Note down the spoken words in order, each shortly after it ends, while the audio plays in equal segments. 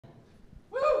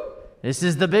This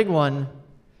is the big one.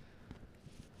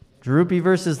 Droopy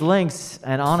versus Lynx,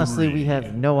 and honestly, we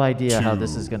have no idea how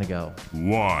this is going to go.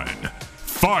 1.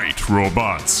 Fight,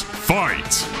 robots!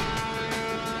 Fight!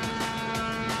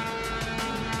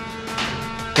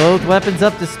 Both weapons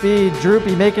up to speed.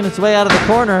 Droopy making its way out of the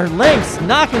corner. Lynx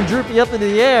knocking Droopy up into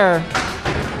the air.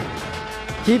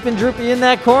 Keeping Droopy in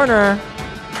that corner.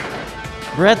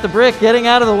 Brett the Brick getting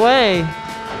out of the way.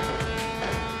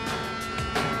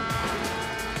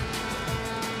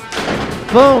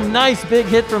 Boom, nice big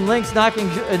hit from Lynx, knocking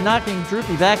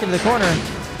Droopy back into the corner.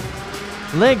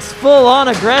 Lynx full on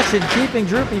aggression, keeping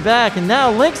Droopy back, and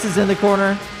now Lynx is in the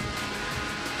corner.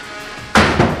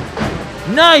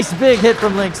 Nice big hit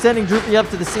from Lynx, sending Droopy up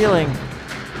to the ceiling.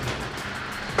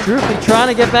 Droopy trying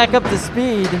to get back up to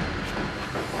speed.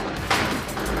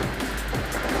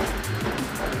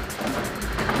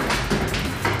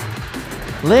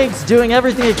 Lynx doing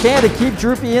everything he can to keep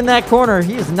Droopy in that corner.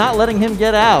 He is not letting him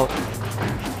get out.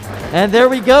 And there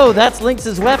we go. That's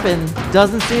Lynx's weapon.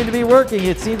 Doesn't seem to be working.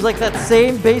 It seems like that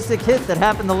same basic hit that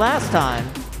happened the last time.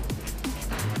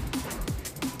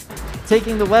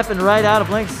 Taking the weapon right out of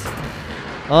Lynx.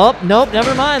 Oh, nope,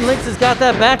 never mind. Lynx has got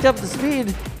that back up to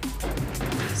speed.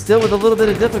 Still with a little bit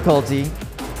of difficulty.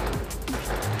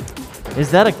 Is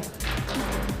that a...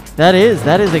 That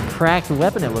is a cracked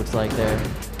weapon, it looks like there.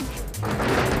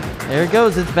 There it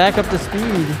goes. It's back up to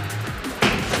speed.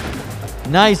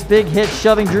 Nice big hit,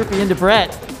 shoving Droopy into Brett.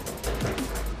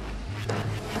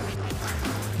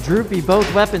 Droopy,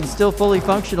 both weapons still fully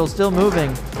functional, still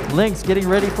moving. Lynx getting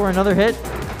ready for another hit.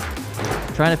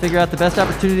 Trying to figure out the best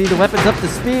opportunity. The weapon's up to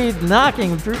speed,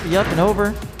 knocking Droopy up and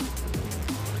over.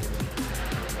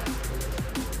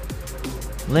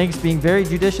 Lynx being very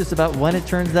judicious about when it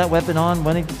turns that weapon on,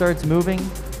 when it starts moving.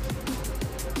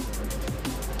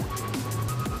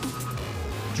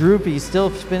 Droopy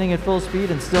still spinning at full speed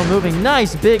and still moving.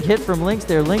 Nice big hit from Lynx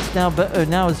there. Lynx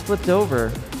now is flipped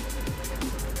over.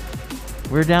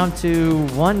 We're down to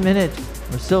 1 minute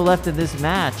or so left in this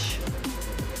match.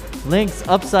 Lynx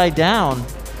upside down.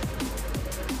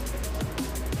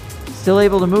 Still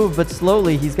able to move, but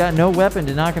slowly. He's got no weapon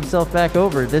to knock himself back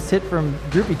over. This hit from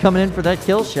Droopy coming in for that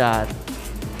kill shot.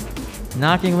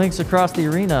 Knocking Lynx across the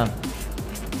arena.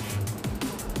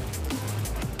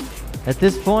 At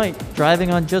this point, driving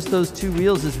on just those two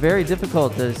wheels is very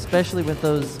difficult, especially with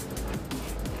those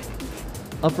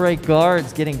upright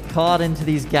guards getting caught into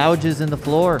these gouges in the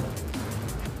floor.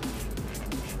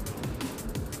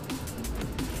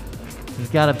 He's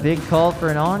got a big call for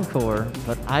an encore,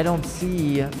 but I don't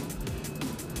see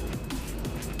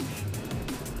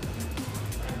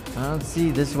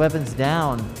this weapon's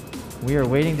down. We are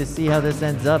waiting to see how this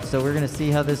ends up, so we're going to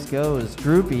see how this goes.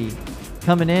 Droopy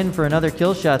coming in for another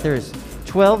kill shot. There's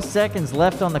 12 seconds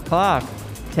left on the clock.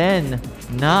 10,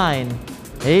 9,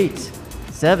 8,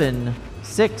 7,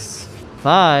 6,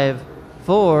 5,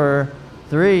 4,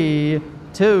 3,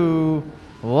 2,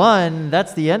 1.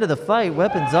 That's the end of the fight.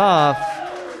 Weapons off.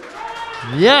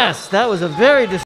 Yes, that was a very